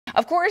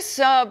Of course,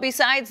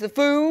 besides the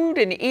food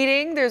and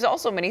eating, there's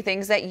also many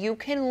things that you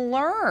can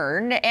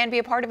learn and be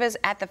a part of us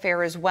at the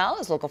fair as well.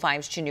 As Local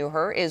 5's Chenue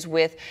Her is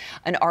with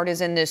an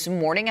artisan this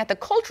morning at the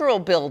Cultural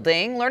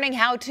Building, learning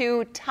how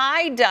to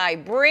tie-dye.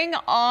 Bring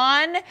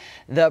on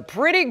the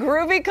pretty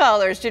groovy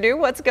colors. Chenue,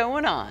 what's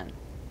going on?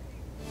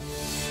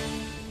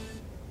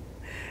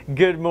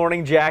 Good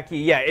morning, Jackie.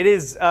 Yeah, it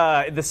is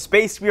the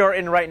space we are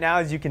in right now,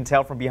 as you can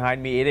tell from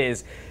behind me. It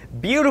is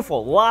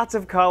beautiful, lots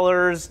of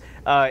colors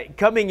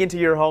coming into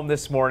your home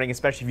this morning,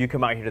 especially if you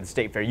come out here to the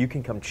State Fair. You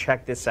can come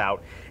check this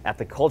out at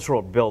the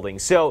Cultural Building.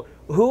 So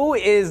who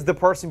is the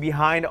person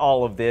behind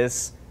all of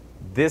this?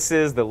 This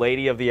is the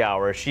lady of the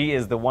hour. She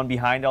is the one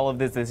behind all of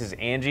this. This is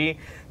Angie.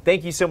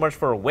 Thank you so much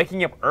for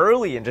waking up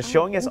early and just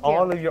showing us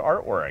all of your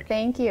artwork.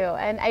 Thank you.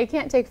 And I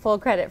can't take full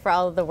credit for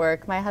all of the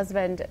work. My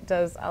husband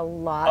does a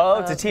lot. Oh,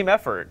 it's a team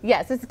effort.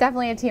 Yes, it's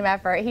definitely a team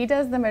effort. He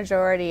does the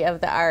majority of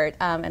the art,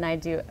 and I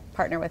do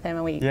partner with him,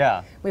 and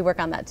we work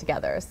on that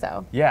together.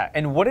 So yeah,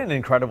 and what an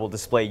incredible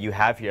display you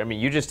have here. I mean,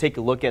 you just take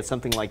a look at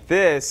something like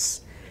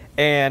this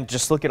and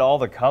just look at all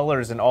the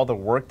colors and all the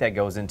work that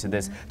goes into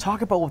this.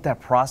 Talk about what that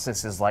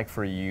process is like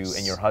for you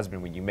and your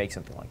husband when you make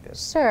something like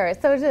this. Sure.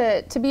 So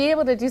to be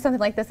able to do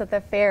something like this at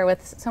the fair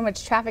with so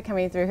much traffic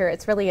coming through here,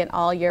 it's really an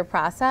all-year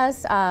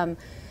process.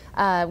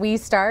 We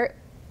start,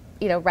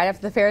 right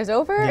after the fair is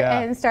over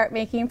and start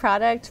making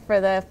product for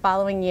the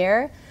following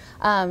year.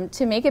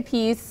 To make a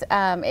piece,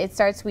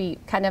 we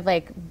kind of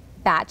like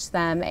batch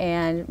them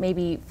and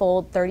maybe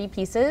fold 30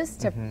 pieces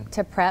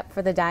to prep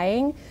for the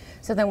dyeing.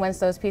 So then once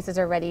those pieces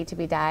are ready to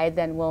be dyed,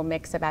 then we'll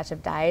mix a batch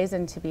of dyes,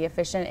 and to be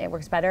efficient, it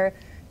works better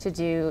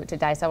to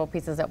dye several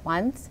pieces at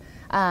once.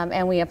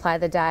 And we apply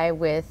the dye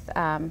with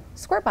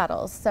squirt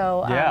bottles.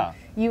 So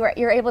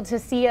you're able to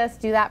see us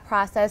do that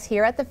process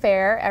here at the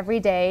fair every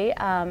day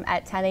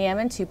at 10 a.m.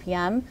 and 2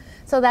 p.m.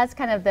 So that's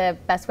kind of the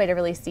best way to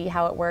really see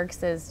how it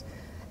works, is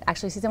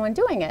actually see someone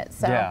doing it.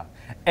 So. Yeah,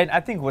 and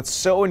I think what's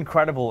so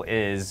incredible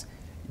is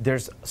there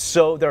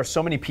are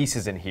so many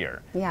pieces in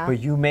here, but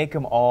you make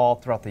them all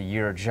throughout the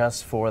year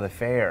just for the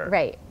fair.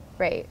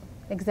 Right,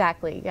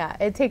 exactly. Yeah,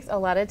 it takes a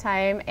lot of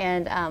time,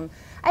 and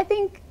I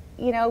think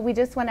we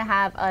just want to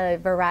have a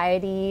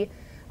variety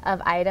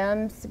of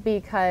items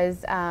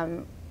because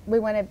we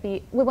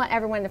want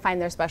everyone to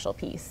find their special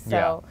piece.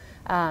 So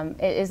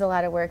it is a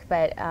lot of work,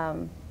 but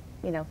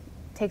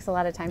takes a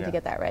lot of time to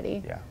get that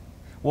ready. Yeah.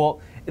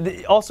 Well,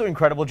 also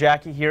incredible,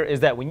 Jackie, here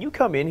is that when you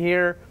come in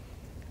here,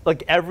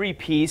 like, every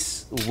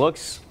piece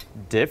looks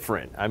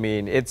different. I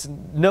mean,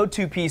 no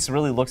two piece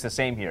really looks the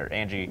same here,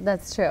 Angie.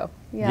 That's true.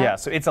 Yeah,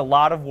 so it's a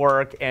lot of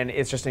work, and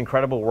it's just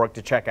incredible work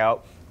to check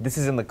out. This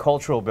is in the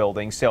Cultural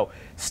Building, so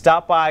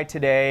stop by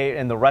today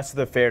and the rest of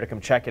the fair to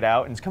come check it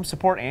out and come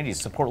support Angie,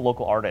 support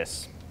local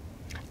artists.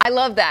 I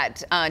love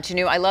that,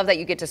 Chenue. I love that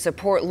you get to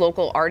support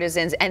local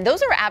artisans, and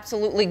those are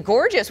absolutely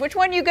gorgeous. Which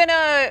one are you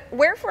gonna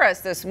wear for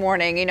us this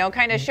morning?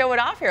 Kind of show it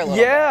off here a little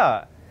bit.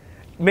 Yeah,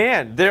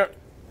 man, there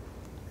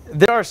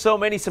are so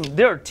many.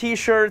 There are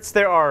T-shirts,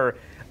 there are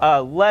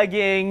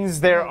leggings,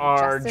 there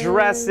are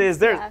dresses.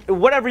 There's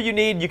whatever you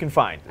need, you can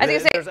find.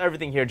 There's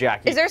everything here,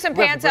 Jackie. Is there some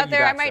pants out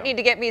there? I might need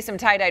to get me some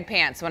tie-dyed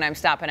pants when I'm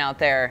stopping out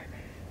there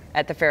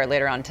at the fair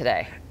later on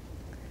today.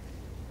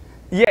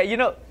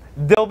 Yeah,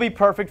 they'll be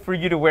perfect for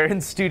you to wear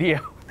in studio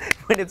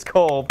when it's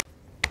cold.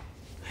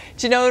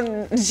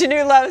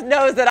 Chenue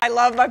knows that I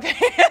love my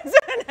pants,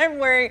 and I'm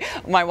wearing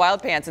my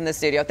wild pants in the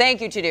studio.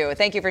 Thank you, Chenue.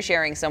 Thank you for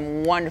sharing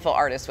some wonderful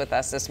artists with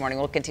us this morning.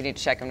 We'll continue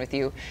to check in with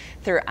you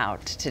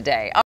throughout today.